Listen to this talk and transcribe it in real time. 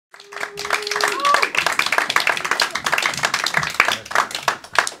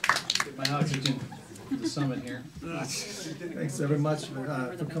president of the summit here. Thanks very much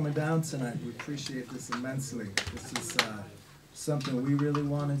for coming down tonight. We appreciate this immensely. This is something we really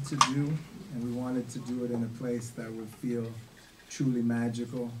wanted to do, and we wanted to do it in a place that would feel truly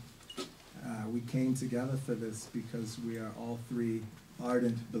magical. We came together for this because we are all three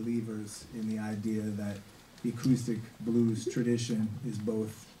ardent believers in the idea that the acoustic blues tradition is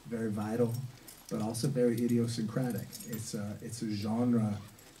both very vital, but also very idiosyncratic. It's a genre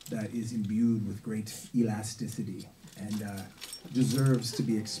that is imbued with great elasticity and deserves to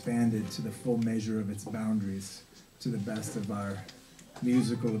be expanded to the full measure of its boundaries to the best of our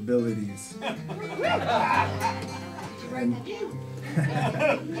musical abilities. And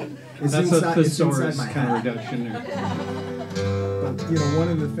That's a thesaurus kind of reduction there. But, you know, one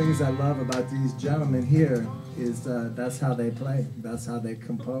of the things I love about these gentlemen here is that's how they play. That's how they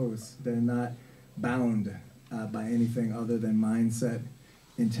compose. They're not bound by anything other than mindset,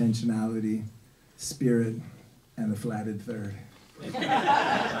 intentionality, spirit, and the flatted third.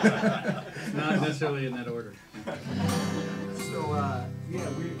 Not necessarily in that order. So, yeah,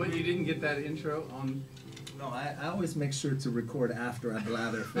 But you didn't get that intro on. No, I always make sure to record after I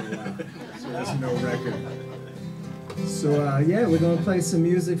blather for a while, so there's no record. So, yeah, we're going to play some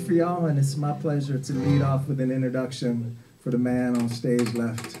music for y'all, and it's my pleasure to lead off with an introduction for the man on stage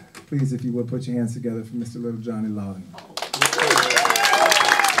left. Please, if you would, put your hands together for Mr. Little Jonny Lawton.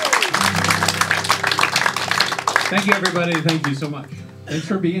 Thank you, everybody. Thank you so much. Thanks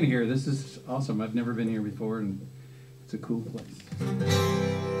for being here. This is awesome. I've never been here before, and it's a cool place.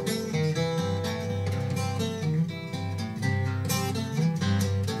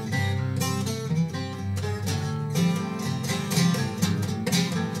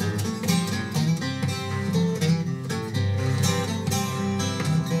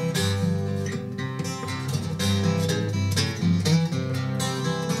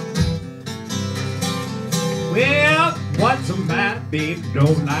 Well, what's the matter, baby?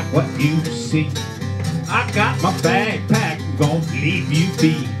 Don't like what you see. I got my backpack, gonna leave you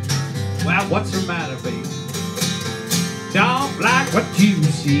be. Well, what's the matter, baby? Don't like what you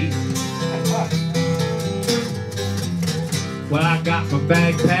see. Well, I got my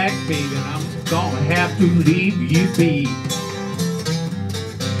backpack, baby, and I'm gonna have to leave you be.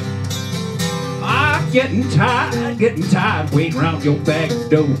 I'm getting tired waiting around your back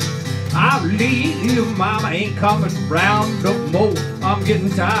door. I'll leave you, mama ain't coming round no more. I'm getting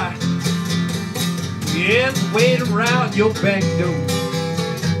tired. Yes, waiting around your back door.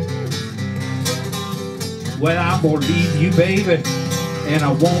 Well, I'm gonna leave you, baby, and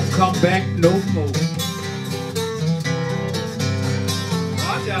I won't come back no more.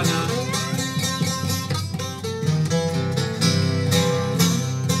 Watch out now.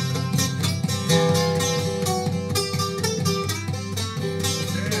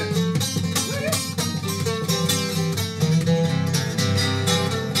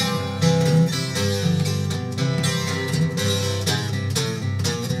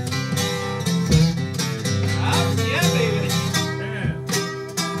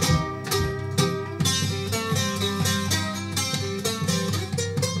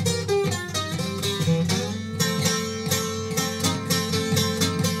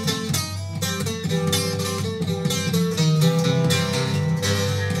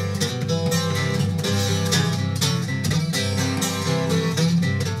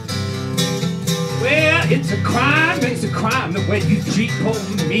 It's a crime the way you treat poor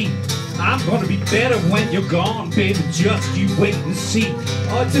me. I'm gonna be better when you're gone, baby, just you wait and see.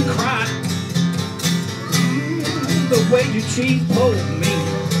 Oh, it's a crime, the way you treat poor me.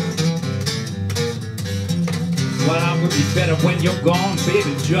 Well, I'm gonna be better when you're gone,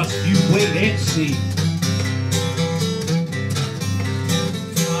 baby, just you wait and see.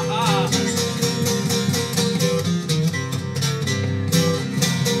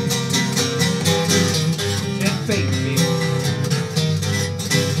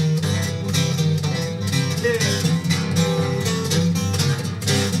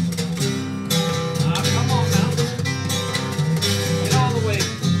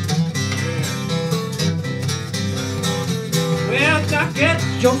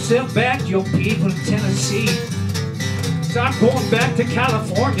 Yourself back, your people in Tennessee. Start going back to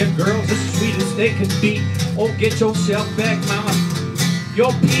California, girls as sweet as they can be. Oh, get yourself back, mama,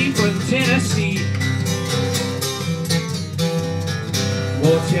 your people in Tennessee.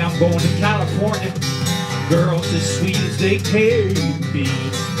 Well, see, I'm going to California, girls as sweet as they can be.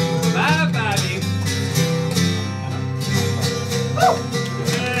 Bye-bye, baby.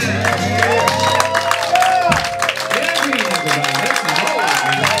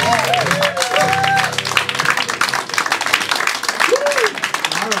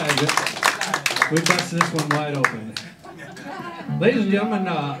 We busted this one wide open. Ladies and gentlemen,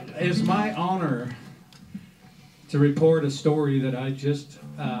 it's my honor to report a story that I just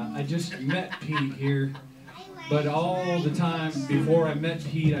met Pete here, but all the time before I met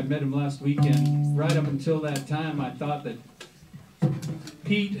Pete, I met him last weekend. Right up until that time, I thought that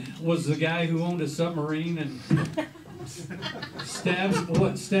Pete was the guy who owned a submarine and stabbed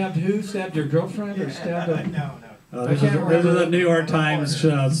who? Stabbed your girlfriend or stabbed a... No. This is a New York Times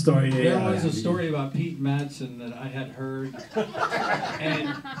story. There was a story about Pete Madsen that I had heard,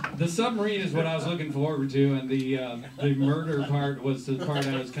 and the submarine is what I was looking forward to, and the murder part was the part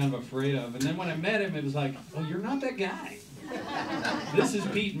I was kind of afraid of. And then when I met him, it was like, oh, you're not that guy. This is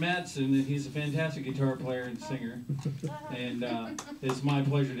Pete Madsen, and he's a fantastic guitar player and singer, and it's my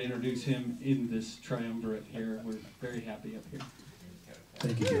pleasure to introduce him in this triumvirate here. We're very happy up here.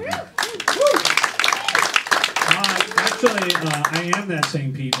 Thank you. Actually, I am that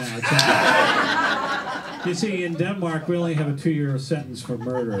same Pete now. You see, in Denmark, we only have a 2-year sentence for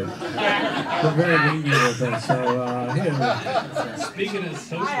murder. They're very lenient with us. So, Speaking of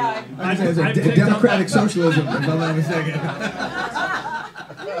socialism, democratic socialism, if I'm not mistaken.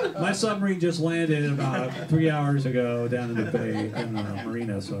 My submarine just landed about 3 hours ago down in the bay in the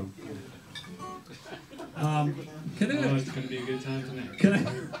marina. So, it's going to be a good time tonight.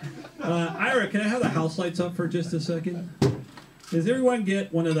 Ira, can I have the house lights up for just a second? Does everyone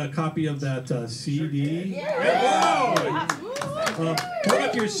get one of the copy of that CD? Yeah. Hold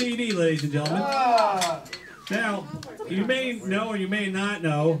up your CD, ladies and gentlemen. Now, you may know or you may not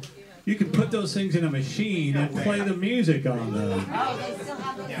know, you can put those things in a machine and play the music on them.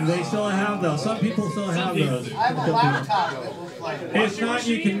 They still have those. Some people still have those. I have a laptop that will play it. If not,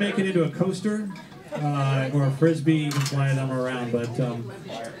 you can make it into a coaster. Or a frisbee, you can fly them around, but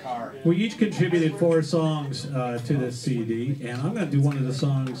we each contributed 4 songs to this CD, and I'm going to do one of the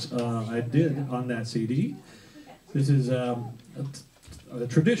songs I did on that CD. This is a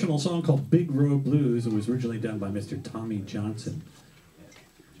traditional song called Big Road Blues. It was originally done by Mr. Tommy Johnson.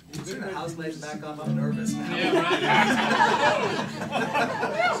 You turn the house lights back up, I'm nervous now. Yeah,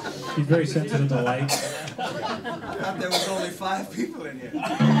 right. He's very sensitive to light. I thought there was only 5 people in here.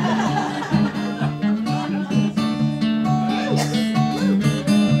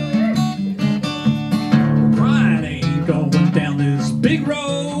 Down this big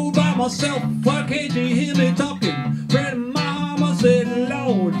road by myself, why can't you hear me talking? Fred and Mama said,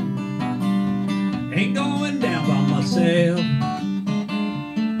 Lord, ain't going down by myself.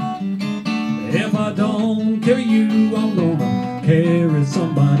 If I don't carry you, I'm gonna carry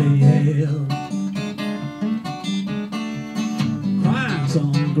somebody else. Crime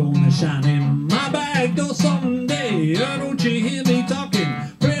sun gonna shine in my back door someday. Don't you hear me talking?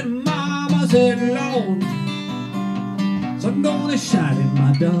 Fred and Mama said, Lord, so I'm gonna shine in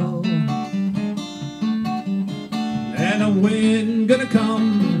my door, and the wind gonna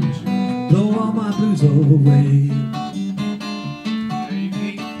come, blow all my blues away.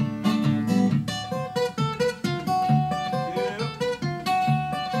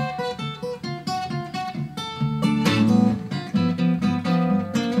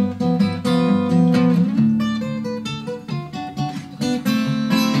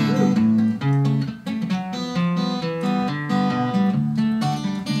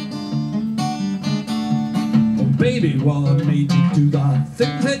 Baby, what made you do the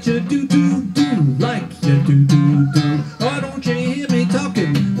things that you do, like you do? Why don't you hear me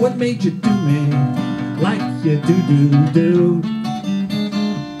talking? What made you do me like you do?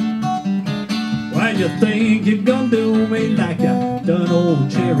 Why you think you're gonna do me like you done old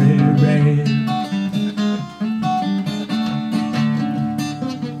Cherry Red?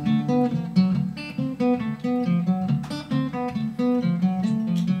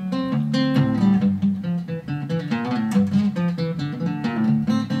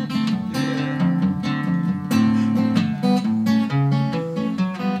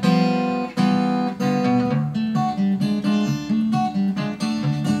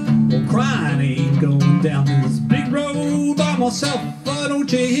 Down this big road by myself, why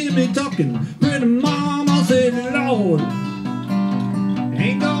don't you hear me talking? Pretty Mama said, Lord,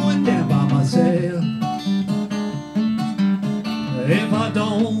 ain't going down by myself. If I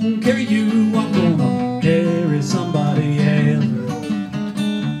don't carry you, I'm gonna carry somebody else.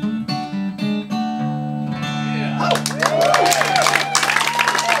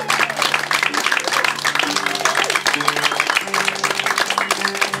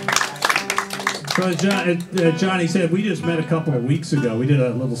 So as Johnny said, we just met a couple of weeks ago. We did a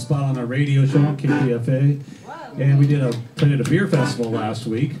little spot on a radio show on KPFA, and we played at a beer festival last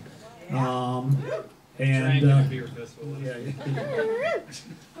week. And Drank at a beer festival.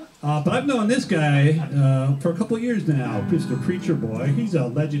 but I've known this guy for a couple of years now, Mr. Preacher Boy. He's a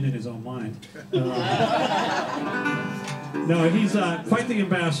legend in his own mind. No, he's quite the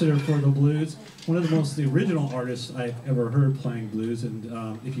ambassador for the blues. One of the original artists I've ever heard playing blues.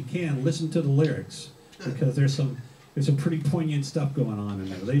 And if you can, listen to the lyrics, because there's some pretty poignant stuff going on in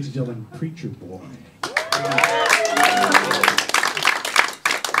there. Ladies and gentlemen, Preacher Boy.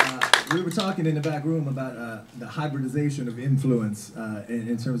 We were talking in the back room about the hybridization of influence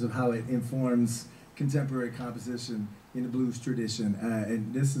in terms of how it informs contemporary composition in the blues tradition.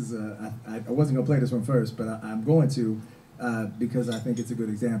 And this is, I wasn't going to play this one first, but I'm going to because I think it's a good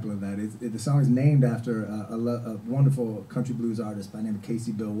example of that. The song is named after a wonderful country blues artist by the name of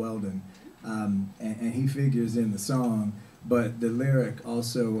Casey Bill Weldon. And he figures in the song, but the lyric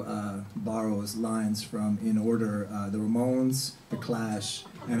also borrows lines from, in order, the Ramones, the Clash,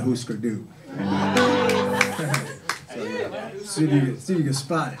 and Husker Du. So, see if you can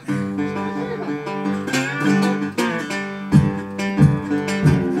spot it.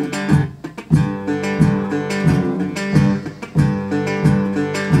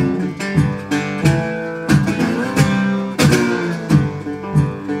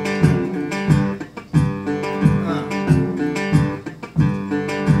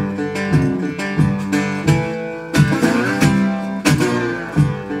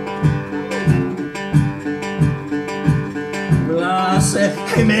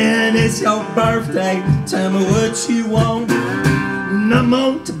 Hey man, it's your birthday. Tell me what you want, and I'm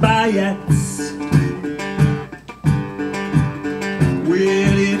on to buy it.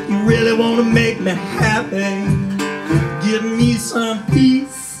 Well, if you really want to make me happy, give me some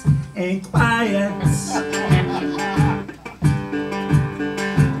peace and quiet.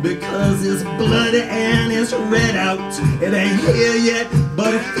 Because it's bloody and it's red out. It ain't here yet,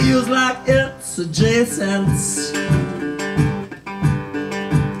 but it feels like it's adjacent.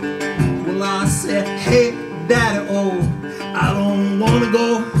 I said, hey, daddy, oh, I don't want to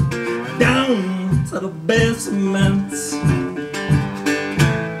go down to the basement.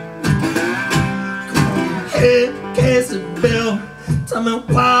 Hey, Casey Bill, tell me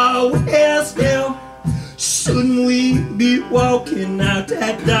why we're here still. Shouldn't we be walking out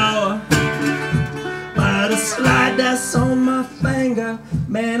that door? By the slide that's on my finger,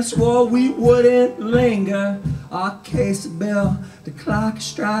 man, I swore we wouldn't linger. Oh, Casey Bill, the clock is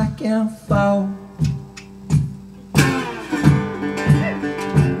striking 4.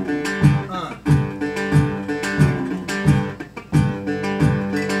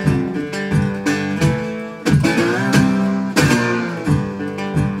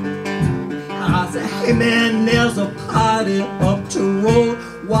 I said, hey man, there's a party up the road.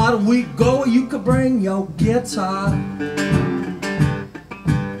 Why don't we go? You could bring your guitar.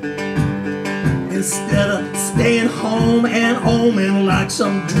 Instead of staying home and oming like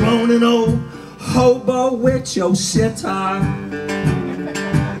some droning old hobo with your sitar.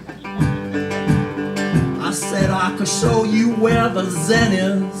 I said I could show you where the zen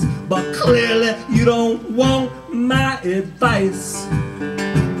is, but clearly you don't want my advice.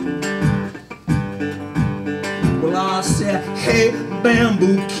 Well, I said, hey,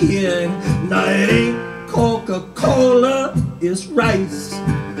 bamboo kid, no, it ain't Coca-Cola, it's rice.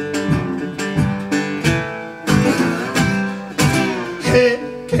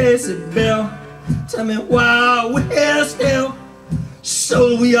 Hey, Casey Bill, tell me why we're here still.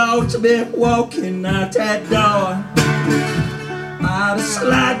 So we ought to be walking out that door. By the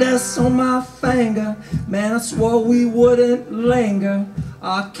slide that's on my finger, man, I swore we wouldn't linger.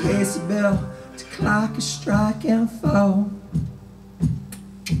 Oh, Casey Bill, the clock is striking 4.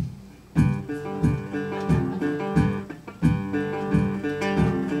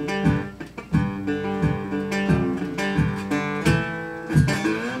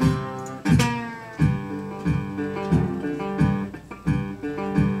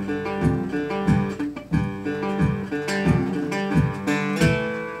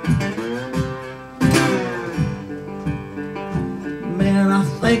 I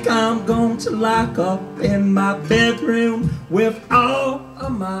think I'm going to lock up in my bedroom with all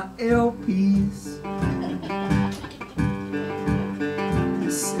of my LPs.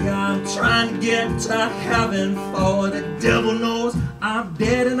 You see, I'm trying to get to heaven, for the devil knows I'm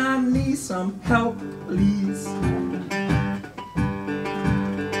dead and I need some help, please.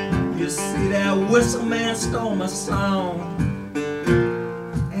 You see, that whistle man stole my song,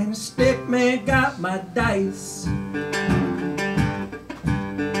 and the stick man got my dice.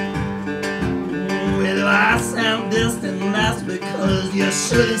 Well, I sound distant, that's because you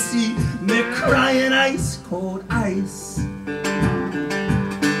shouldn't see me crying ice cold ice.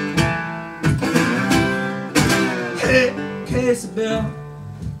 Hey, Casey Bill,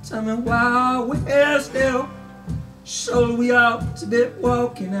 tell me why we're here still. Surely we ought to be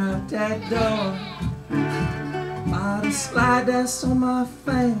walking out that door. By the slide that's on my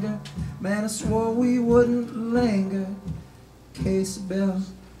finger, man, I swore we wouldn't linger. Casey Bill,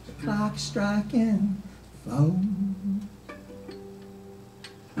 the clock striking 4.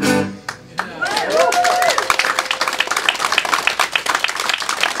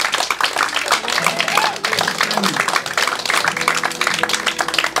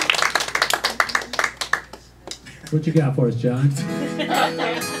 What you got for us, John?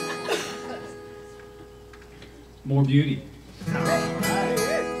 More beauty.